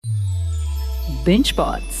Binge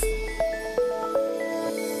Pods.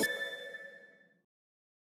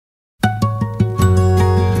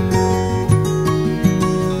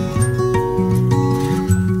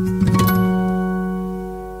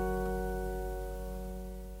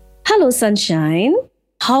 Hello, sunshine.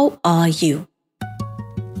 How are you?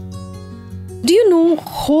 Do you know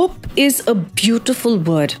hope is a beautiful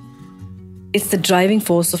word? It's the driving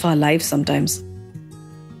force of our lives sometimes.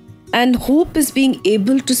 And hope is being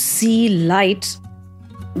able to see light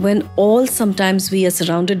when all sometimes we are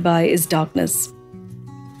surrounded by is darkness.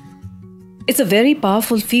 It's a very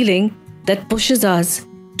powerful feeling that pushes us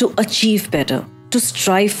to achieve better, to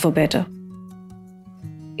strive for better.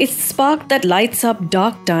 It's a spark that lights up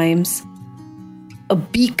dark times, a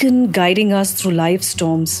beacon guiding us through life's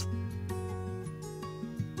storms.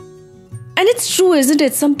 And it's true, isn't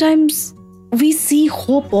it? Sometimes we see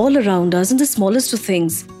hope all around us in the smallest of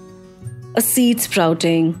things. A seed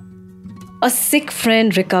sprouting, a sick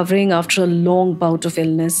friend recovering after a long bout of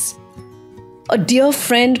illness, a dear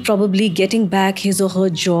friend probably getting back his or her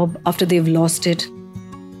job after they've lost it,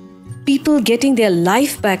 people getting their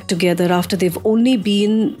life back together after they've only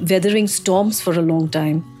been weathering storms for a long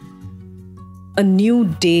time, a new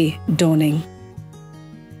day dawning.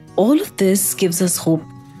 All of this gives us hope,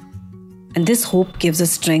 and this hope gives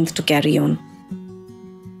us strength to carry on.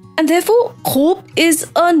 And therefore, hope is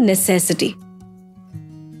a necessity.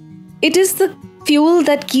 It is the fuel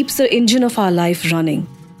that keeps the engine of our life running,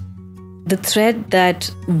 the thread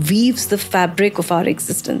that weaves the fabric of our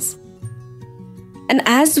existence. And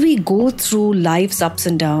as we go through life's ups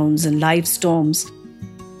and downs and life's storms,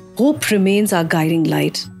 hope remains our guiding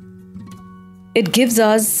light. It gives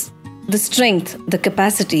us the strength, the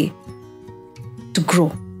capacity to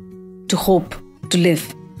grow, to hope, to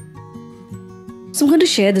live. So I'm going to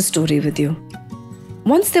share this story with you.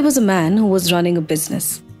 Once there was a man who was running a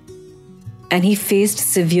business, and he faced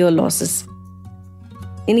severe losses.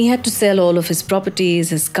 And he had to sell all of his properties,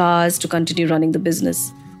 his cars to continue running the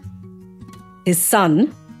business. His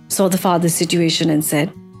son saw the father's situation and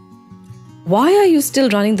said, "Why are you still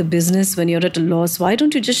running the business when you're at a loss? Why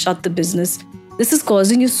don't you just shut the business? This is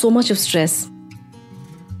causing you so much of stress."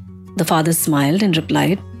 The father smiled and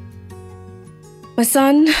replied, "My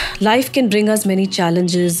son, life can bring us many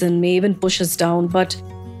challenges and may even push us down, but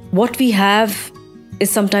what we have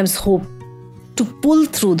is sometimes hope to pull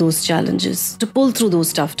through those challenges, to pull through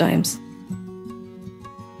those tough times."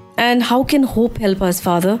 "And how can hope help us,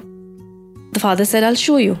 father?" The father said, "I'll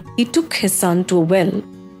show you." He took his son to a well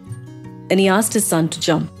and he asked his son to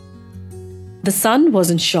jump. The son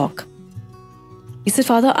was in shock. He said,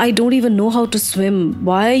 "Father, I don't even know how to swim.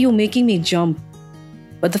 Why are you making me jump?"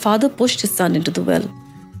 But the father pushed his son into the well.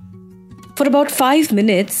 For about 5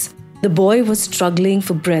 minutes, the boy was struggling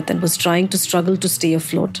for breath and was trying to struggle to stay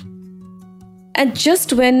afloat. And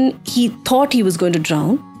just when he thought he was going to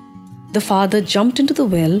drown, the father jumped into the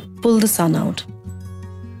well, pulled the son out.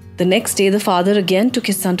 The next day, the father again took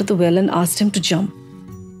his son to the well and asked him to jump.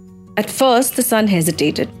 At first, the son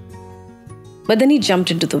hesitated, but then he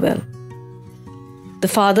jumped into the well.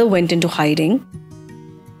 The father went into hiding.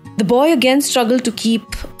 The boy again struggled to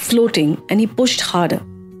keep floating and he pushed harder.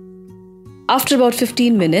 After about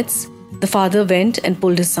 15 minutes, the father went and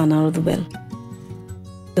pulled his son out of the well.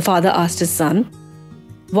 The father asked his son,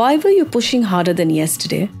 "Why were you pushing harder than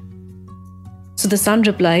yesterday?" So the son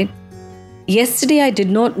replied, "Yesterday I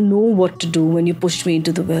did not know what to do when you pushed me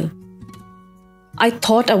into the well. I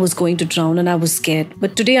thought I was going to drown and I was scared,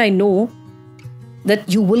 but today I know that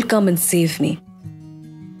you will come and save me."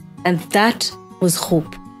 And that was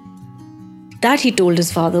hope. That, he told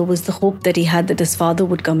his father, was the hope that he had that his father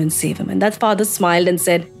would come and save him. And that father smiled and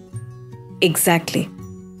said, "Exactly.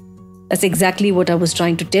 That's exactly what I was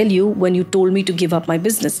trying to tell you when you told me to give up my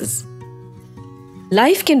businesses."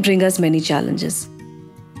 Life can bring us many challenges.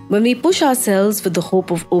 When we push ourselves with the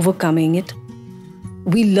hope of overcoming it,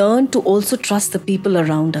 we learn to also trust the people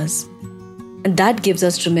around us. And that gives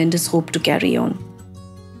us tremendous hope to carry on.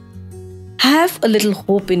 Have a little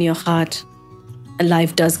hope in your heart, and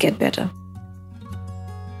life does get better.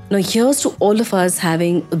 Now, here's to all of us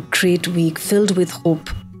having a great week filled with hope,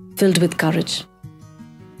 filled with courage.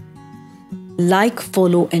 Like,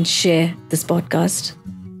 follow, and share this podcast.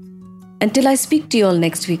 Until I speak to you all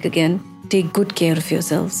next week again, take good care of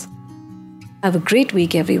yourselves. Have a great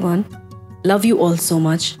week, everyone. Love you all so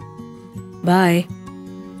much. Bye.